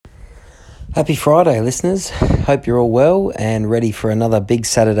Happy Friday, listeners. Hope you're all well and ready for another big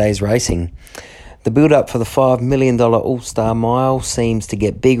Saturday's racing. The build-up for the $5 million All-Star Mile seems to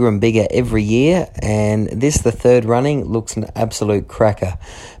get bigger and bigger every year, and this, the third running, looks an absolute cracker.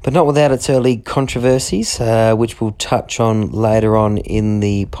 But not without its early controversies, which we'll touch on later on in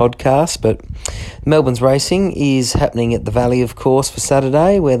the podcast. But Melbourne's racing is happening at the Valley, of course, for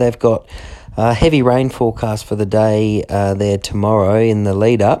Saturday, where they've got heavy rain forecast for the day there tomorrow in the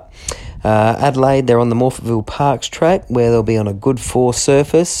lead-up. Adelaide, they're on the Morphettville Parks track where they'll be on a good 4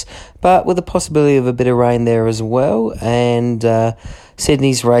 surface, but with the possibility of a bit of rain there as well. And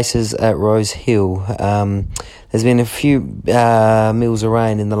Sydney's races at Rose Hill. There's been a few mils of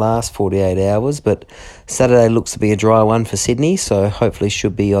rain in the last 48 hours, but Saturday looks to be a dry one for Sydney, so hopefully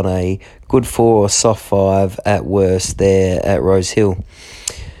should be on a good 4 or soft 5 at worst there at Rose Hill.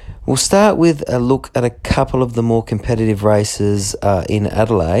 We'll start with a look at a couple of the more competitive races in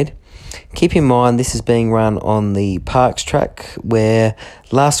Adelaide. Keep in mind this is being run on the Parks track, where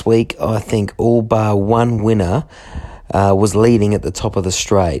last week I think all bar one winner was leading at the top of the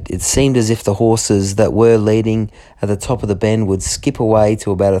straight. It seemed as if the horses that were leading at the top of the bend would skip away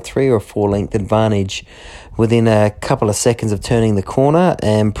to about a 3 or 4 length advantage within a couple of seconds of turning the corner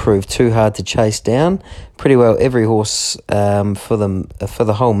and prove too hard to chase down. Pretty well every horse for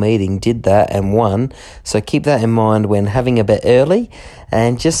the whole meeting did that and won. So keep that in mind when having a bet early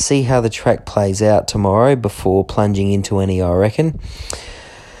and just see how the track plays out tomorrow before plunging into any, I reckon.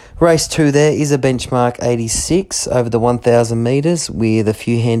 Race 2 there is a benchmark 86 over the 1,000 metres with a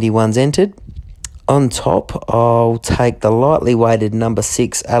few handy ones entered. On top, I'll take the lightly weighted number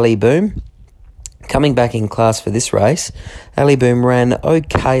 6 Ali Boom. Coming back in class for this race, Ali Boom ran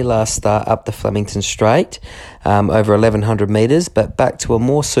okay last start up the Flemington Straight over 1,100 metres, but back to a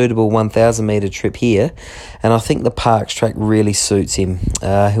more suitable 1,000 metre trip here, and I think the Parks track really suits him.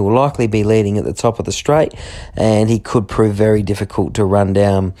 He will likely be leading at the top of the straight, and he could prove very difficult to run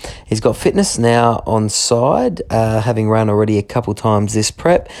down. He's got fitness now on side, having run already a couple times this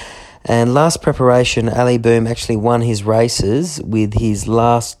prep. And last preparation, Ali Boom actually won his races with his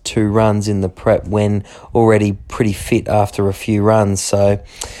last 2 runs in the prep when already pretty fit after a few runs. So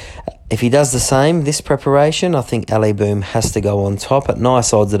if he does the same this preparation, I think Ali Boom has to go on top at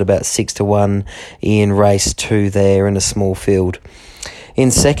nice odds at about 6-1 in race 2 there in a small field. In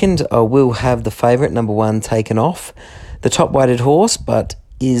second, I will have the favourite, number 1, Taken Off. The top weighted horse, but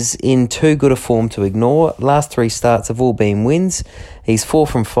is in too good a form to ignore. Last 3 starts have all been wins. He's 4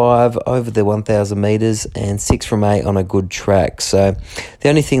 from 5 over the 1,000 metres and 6 from 8 on a good track. So the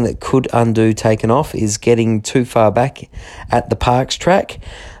only thing that could undo Taken Off is getting too far back at the Parks track.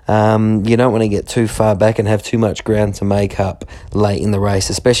 You don't want to get too far back and have too much ground to make up late in the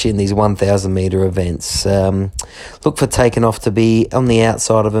race, especially in these 1,000 metre events. Look for Taken Off to be on the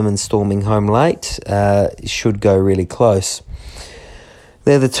outside of him and storming home late. Should go really close.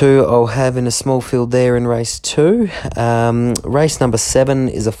 They're the 2 I'll have in a small field there in race 2. Race number 7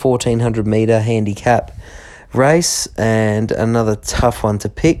 is a 1,400 metre handicap race and another tough one to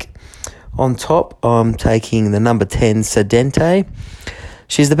pick. On top, I'm taking the number 10, Sedente.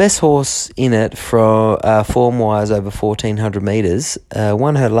 She's the best horse in it for form-wise over 1,400 metres.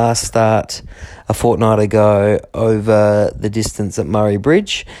 Won her last start a fortnight ago over the distance at Murray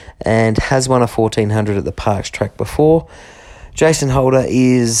Bridge and has won a 1,400 at the Parks track before. Jason Holder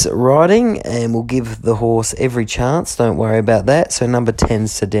is riding and will give the horse every chance. Don't worry about that. So number 10,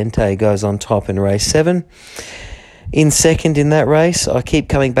 Sedente, goes on top in race 7. In second in that race, I keep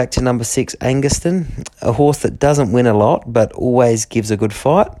coming back to number 6, Anguston, a horse that doesn't win a lot but always gives a good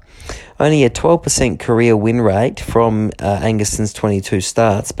fight. Only a 12% career win rate from Anguston's 22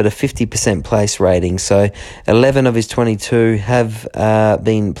 starts, but a 50% place rating. So 11 of his 22 have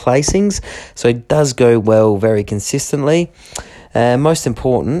been placings, so he does go well very consistently. Most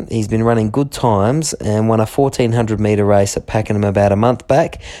important, he's been running good times and won a 1,400 metre race at Pakenham about a month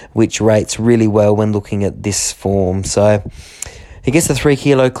back, which rates really well when looking at this form. So he gets the 3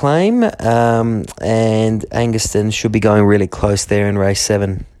 kilo claim, and Anguston should be going really close there in race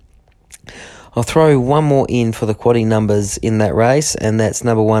 7. I'll throw one more in for the quaddie numbers in that race, and that's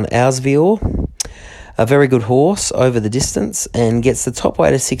number 1, Ausvior. A very good horse over the distance and gets the top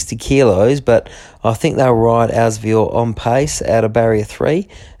weight of 60 kilos, but I think they'll ride Ausvior on pace out of barrier 3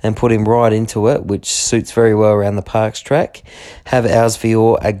 and put him right into it, which suits very well around the Parks track. Have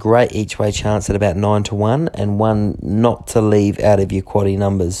Ausvior a great each way chance at about 9-1 and one not to leave out of your quaddie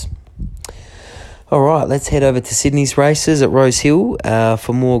numbers. All right, let's head over to Sydney's races at Rose Hill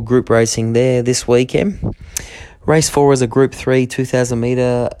for more group racing there this weekend. Race 4 is a Group 3 2,000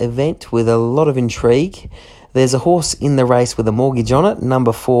 metre event with a lot of intrigue. There's a horse in the race with a mortgage on it,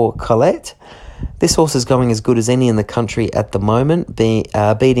 number 4, Colette. This horse is going as good as any in the country at the moment,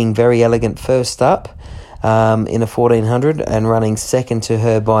 beating Very Elegant first up in a 1400 and running second to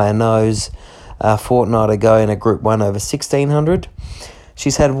her by a nose a fortnight ago in a Group 1 over 1600.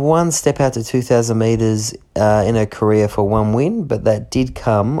 She's had one step out to 2,000 metres in her career for one win, but that did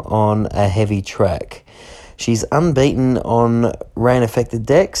come on a heavy track. She's unbeaten on rain-affected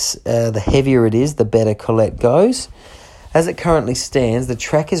decks. The heavier it is, the better Colette goes. As it currently stands, the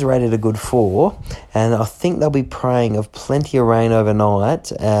track is rated a good 4, and I think they'll be praying of plenty of rain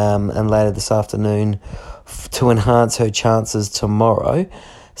overnight and later this afternoon to enhance her chances tomorrow,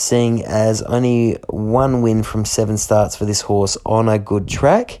 seeing as only one win from 7 starts for this horse on a good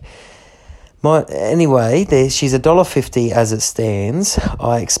track. Anyway, she's $1.50 as it stands.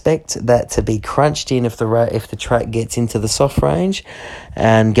 I expect that to be crunched in if the track gets into the soft range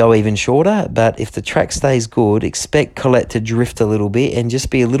and go even shorter. But if the track stays good, expect Colette to drift a little bit and just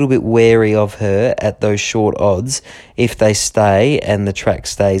be a little bit wary of her at those short odds if they stay and the track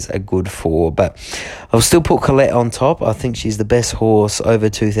stays a good 4. But I'll still put Colette on top. I think she's the best horse over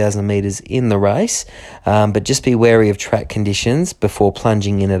 2,000 metres in the race. But just be wary of track conditions before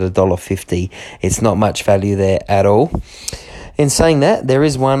plunging in at $1.50. It's not much value there at all. In saying that, there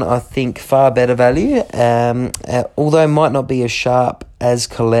is one I think far better value, although might not be as sharp as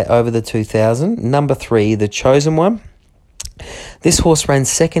Colette over the 2,000. Number 3, The Chosen One. This horse ran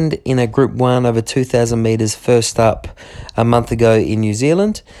second in a Group 1 over 2,000 metres first up a month ago in New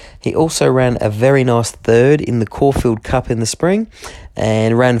Zealand. He also ran a very nice third in the Caulfield Cup in the spring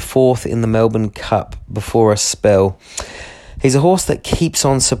and ran 4th in the Melbourne Cup before a spell. He's a horse that keeps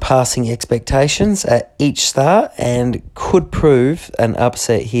on surpassing expectations at each start and could prove an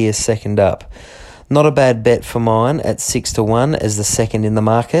upset here second up. Not a bad bet for mine at 6-1 as the second in the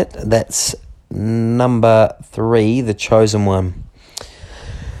market. That's number 3, The Chosen One.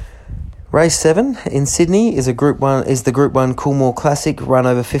 Race 7 in Sydney is the Group 1 Coolmore Classic run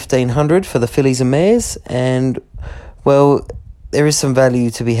over 1,500 for the fillies and mares, and well, there is some value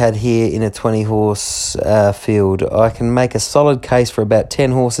to be had here in a 20-horse field. I can make a solid case for about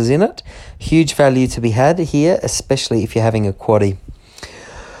 10 horses in it. Huge value to be had here, especially if you're having a quaddie.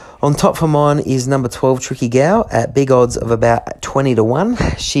 On top for mine is number 12, Tricky Gal, at big odds of about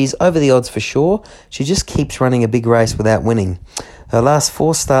 20-1. She's over the odds for sure. She just keeps running a big race without winning. Her last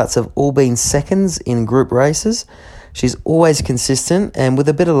 4 starts have all been seconds in group races. She's always consistent, and with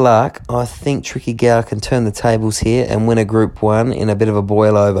a bit of luck, I think Tricky Gal can turn the tables here and win a Group 1 in a bit of a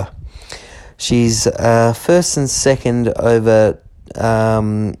boil-over. She's first and second over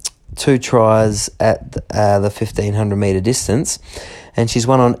 2 tries at the 1,500 metre distance, and she's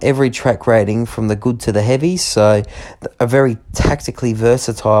won on every track rating from the good to the heavy, so a very tactically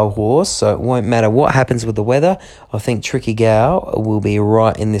versatile horse, so it won't matter what happens with the weather. I think Tricky Gal will be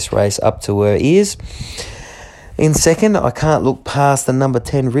right in this race up to her ears. In second, I can't look past the number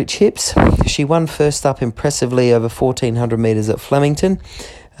 10, Rich Hips. She won first up impressively over 1,400 metres at Flemington,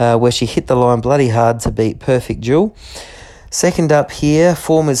 where she hit the line bloody hard to beat Perfect Jewel. Second up here,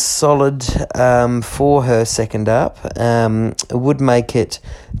 form is solid for her second up. Would make it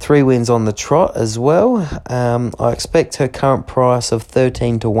 3 wins on the trot as well. I expect her current price of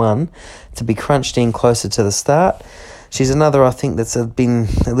 13-1 to be crunched in closer to the start. She's another, I think, that's been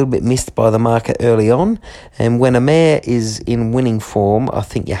a little bit missed by the market early on. And when a mare is in winning form, I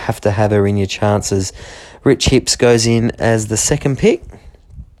think you have to have her in your chances. Rich Hips goes in as the second pick.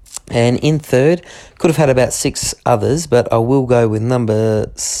 And in third, could have had about 6 others, but I will go with number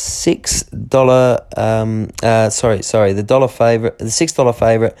 $6, the $6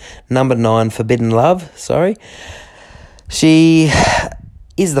 favourite, number 9, Forbidden Love, She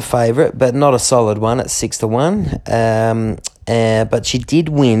is the favourite, but not a solid one at 6-1. But she did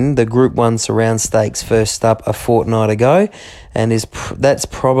win the Group 1 Surround Stakes first up a fortnight ago, and that's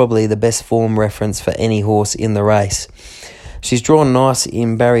probably the best form reference for any horse in the race. She's drawn nice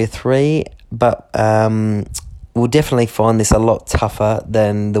in Barrier 3, but we'll definitely find this a lot tougher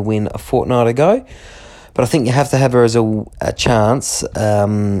than the win a fortnight ago. But I think you have to have her as a chance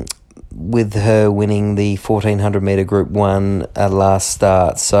with her winning the 1,400 metre Group 1 last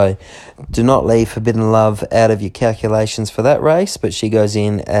start. So do not leave Forbidden Love out of your calculations for that race, but she goes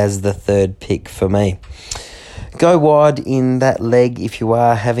in as the third pick for me. Go wide in that leg if you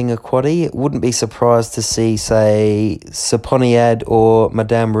are having a quaddie. Wouldn't be surprised to see, say, Saponiad or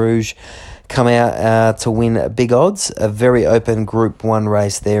Madame Rouge come out to win at big odds. A very open Group 1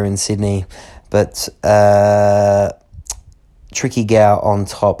 race there in Sydney. But Tricky Gal on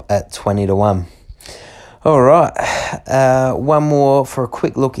top at 20-1. All right, one more for a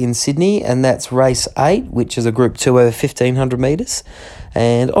quick look in Sydney, and that's race 8, which is a Group 2 over 1,500 metres.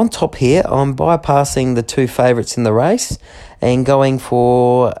 And on top here, I'm bypassing the two favourites in the race and going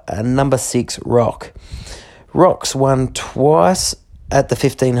for number 6, Rock. Rock's won twice at the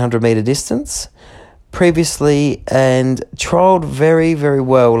 1,500 metre distance previously and trialled very, very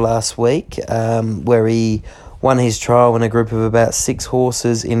well last week, where he won his trial in a group of about 6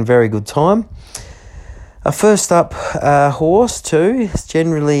 horses in very good time. A first up horse too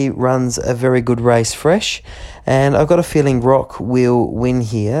generally runs a very good race fresh, and I've got a feeling Rock will win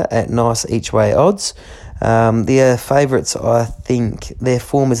here at nice each way odds. The favourites, I think their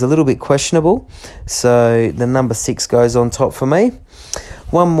form is a little bit questionable, so the number 6 goes on top for me.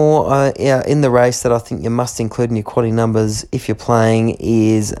 One more in the race that I think you must include in your quality numbers if you're playing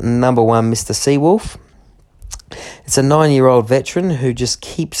is number 1, Mr. Seawolf. It's a 9-year-old veteran who just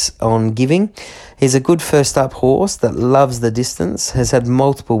keeps on giving. He's a good first-up horse that loves the distance, has had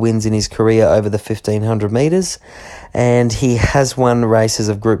multiple wins in his career over the 1,500 metres, and he has won races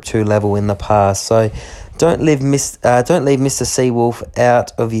of Group 2 level in the past. So don't leave Mr. Seawolf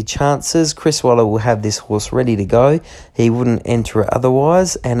out of your chances. Chris Waller will have this horse ready to go. He wouldn't enter it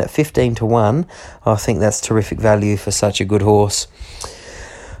otherwise, and at 15-1, I think that's terrific value for such a good horse.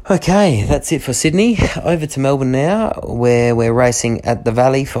 Okay, that's it for Sydney. Over to Melbourne now, where we're racing at the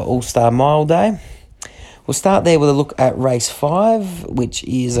Valley for All-Star Mile Day. We'll start there with a look at race 5, which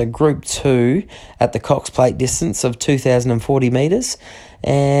is a Group 2 at the Cox Plate distance of 2,040 metres.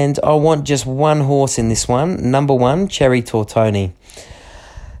 And I want just one horse in this one, number 1, Cherry Tortoni.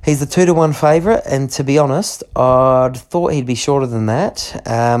 He's the 2-1 favourite, and to be honest, I'd thought he'd be shorter than that.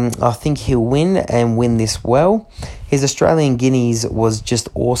 I think he'll win and win this well. His Australian Guineas was just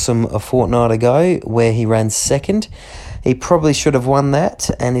awesome a fortnight ago, where he ran second. He probably should have won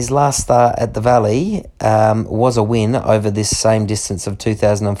that, and his last start at the Valley was a win over this same distance of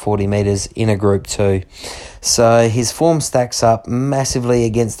 2,040 metres in a Group 2. So his form stacks up massively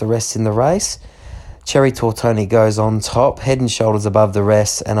against the rest in the race. Cherry Tortoni goes on top, head and shoulders above the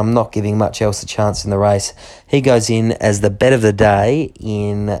rest, and I'm not giving much else a chance in the race. He goes in as the bet of the day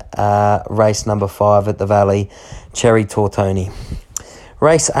in race number 5 at the Valley, Cherry Tortoni.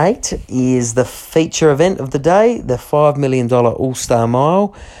 Race 8 is the feature event of the day, the $5 million All-Star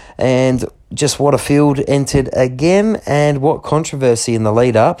Mile, and just what a field entered again, and what controversy in the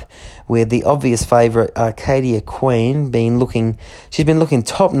lead-up, with the obvious favourite Arcadia Queen she's been looking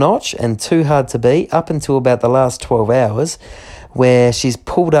top-notch and too hard to beat up until about the last 12 hours, where she's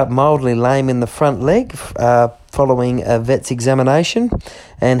pulled up mildly lame in the front leg following a vet's examination,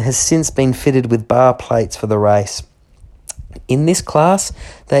 and has since been fitted with bar plates for the race. In this class,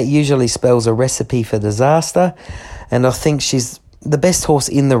 that usually spells a recipe for disaster, and I think she's the best horse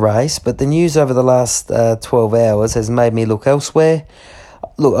in the race, but the news over the last 12 hours has made me look elsewhere.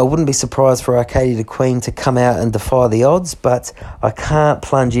 Look, I wouldn't be surprised for Arcadia Queen to come out and defy the odds, but I can't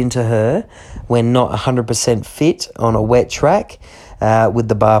plunge into her when not 100% fit on a wet track with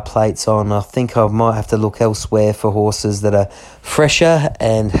the bar plates on. I think I might have to look elsewhere for horses that are fresher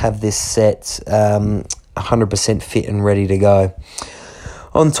and have this set 100% fit and ready to go.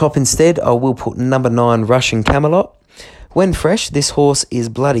 On top instead, I will put number 9, Russian Camelot. When fresh, this horse is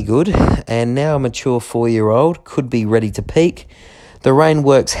bloody good, and now a mature 4-year-old could be ready to peak. The rain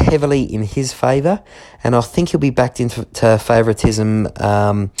works heavily in his favour, and I think he'll be backed into favouritism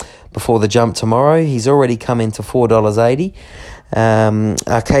before the jump tomorrow. He's already come into $4.80.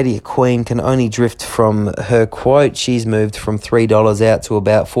 Arcadia Queen can only drift from her quote. She's moved from $3 out to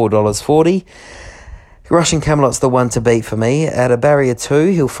about $4.40. Russian Camelot's the one to beat for me. At a barrier 2,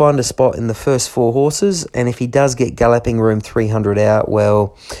 he'll find a spot in the first 4 horses, and if he does get galloping room 300 out,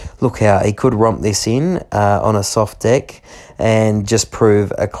 well, look out, he could romp this in on a soft deck and just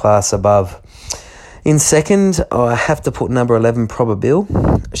prove a class above. In second, I have to put number 11,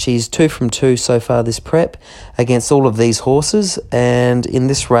 Probabile. She's 2 from 2 so far this prep against all of these horses, and in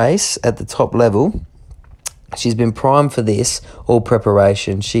this race at the top level, she's been primed for this all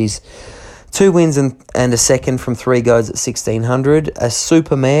preparation. She's 2 wins and a second from 3 goes at 1,600. A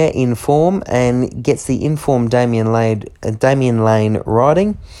super mare in form and gets the informed Damian Lane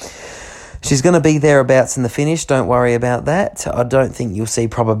riding. She's going to be thereabouts in the finish. Don't worry about that. I don't think you'll see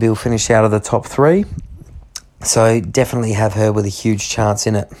Probabile finish out of the top 3. So definitely have her with a huge chance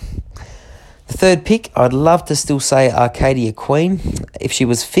in it. The third pick, I'd love to still say Arcadia Queen. If she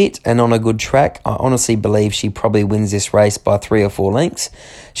was fit and on a good track, I honestly believe she probably wins this race by 3 or 4 lengths.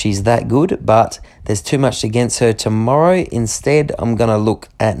 She's that good, but there's too much against her tomorrow. Instead, I'm going to look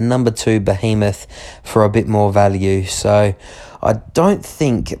at number 2, Behemoth, for a bit more value. So I don't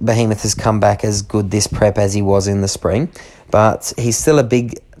think Behemoth has come back as good this prep as he was in the spring, but he's still a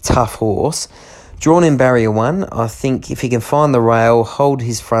big, tough horse. Drawn in barrier 1, I think if he can find the rail, hold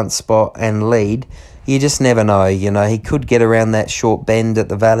his front spot and lead, you just never know. You know, he could get around that short bend at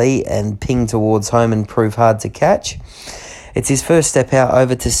the Valley and ping towards home and prove hard to catch. It's his first step out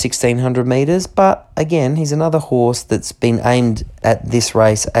over to 1,600 metres, but again, he's another horse that's been aimed at this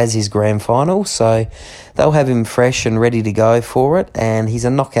race as his grand final, so they'll have him fresh and ready to go for it, and he's a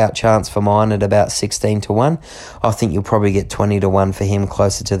knockout chance for mine at about 16-1. I think you'll probably get 20-1 for him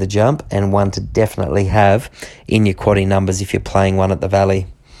closer to the jump, and one to definitely have in your quaddie numbers if you're playing one at the Valley.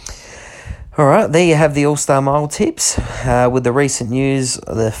 All right, there you have the All-Star Mile tips. With the recent news,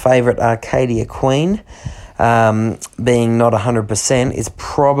 the favourite Arcadia Queen being not 100%, is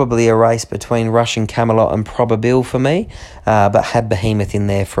probably a race between Russian Camelot and Probabile for me, but had Behemoth in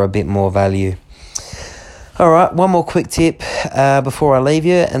there for a bit more value. All right, one more quick tip before I leave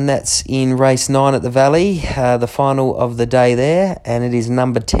you, and that's in race 9 at the Valley, the final of the day there, and it is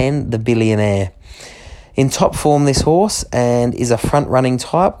number 10, the Billionaire. In top form, this horse, and is a front-running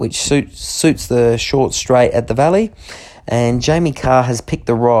type, which suits the short straight at the Valley. And Jamie Carr has picked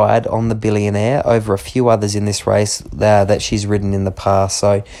the ride on the Billionaire over a few others in this race that she's ridden in the past.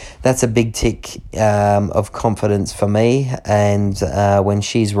 So that's a big tick of confidence for me. And when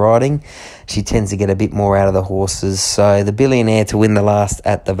she's riding, she tends to get a bit more out of the horses. So the Billionaire to win the last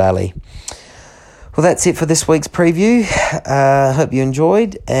at the Valley. Well, that's it for this week's preview. Hope you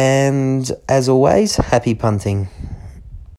enjoyed. And as always, happy punting.